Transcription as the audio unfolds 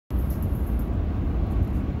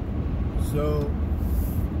So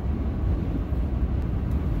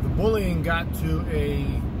the bullying got to a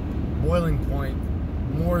boiling point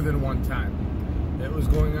more than one time. It was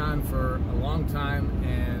going on for a long time,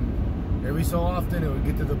 and every so often it would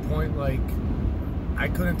get to the point like I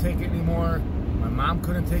couldn't take it anymore, my mom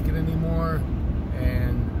couldn't take it anymore,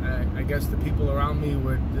 and I guess the people around me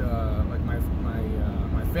would, like my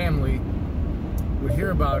family, would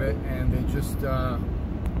hear about it, and they just,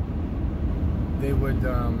 they would,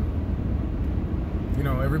 you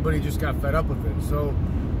know, everybody just got fed up with it. So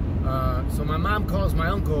my mom calls my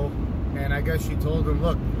uncle, and I guess she told him,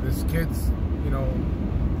 look, this kid's, you know,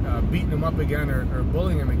 beating him up again or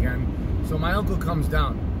bullying him again. So my uncle comes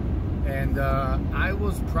down, and I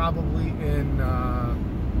was probably in,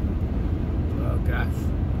 oh gosh,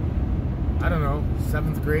 I don't know,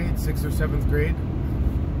 7th grade, 6th or 7th grade.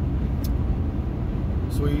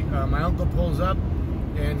 So my uncle pulls up,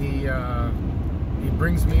 and he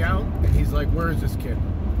brings me out, and he's like, where is this kid?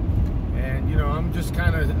 And, you know, I'm just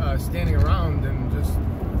kind of standing around and just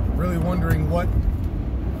really wondering what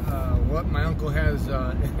my uncle has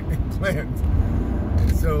planned.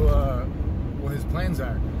 And so, what his plans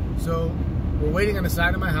are. So, we're waiting on the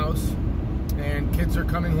side of my house, and kids are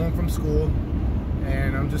coming home from school,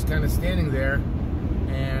 and I'm just kind of standing there,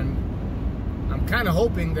 and I'm kind of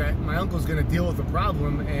hoping that my uncle's going to deal with the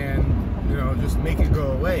problem and, you know, just make it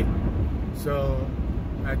go away. So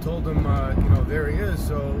I told him, you know, there he is.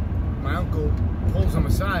 So my uncle pulls him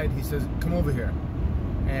aside. He says, come over here.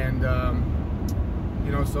 And,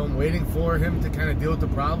 you know, so I'm waiting for him to kind of deal with the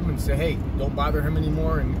problem and say, hey, don't bother him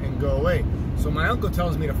anymore and go away. So my uncle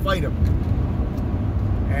tells me to fight him.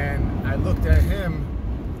 And I looked at him,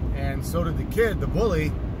 and so did the kid, the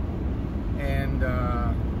bully, and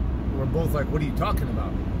we're both like, what are you talking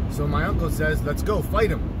about? So my uncle says, let's go fight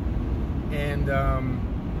him. And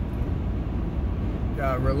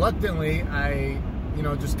reluctantly, I, you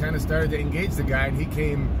know, just kind of started to engage the guy, and he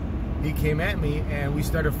came at me, and we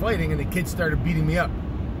started fighting, and the kid started beating me up.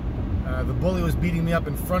 The bully was beating me up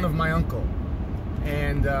in front of my uncle.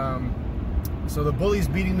 And so the bully's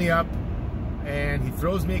beating me up, and he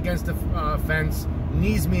throws me against the fence,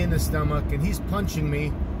 knees me in the stomach, and he's punching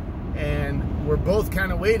me. And we're both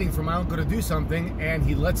kind of waiting for my uncle to do something, and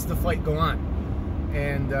he lets the fight go on.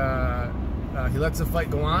 And he lets the fight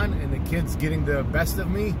go on, and the kid's getting the best of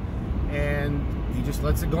me, and he just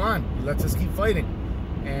lets it go on. He lets us keep fighting.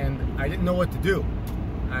 And I didn't know what to do.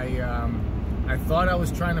 I thought I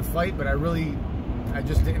was trying to fight, but I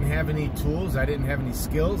just didn't have any tools. I didn't have any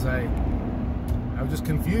skills. I was just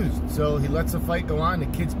confused. So he lets the fight go on. The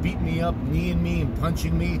kid's beating me up, kneeing me and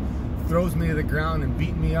punching me, throws me to the ground and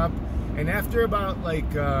beating me up. And after about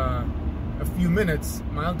like a few minutes,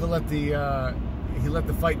 my uncle let the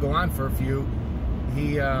fight go on for a few.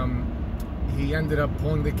 He ended up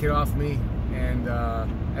pulling the kid off me, and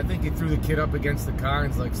I think he threw the kid up against the car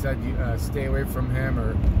and like said, stay away from him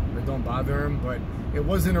or don't bother him. But it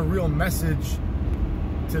wasn't a real message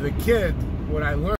to the kid. What I learned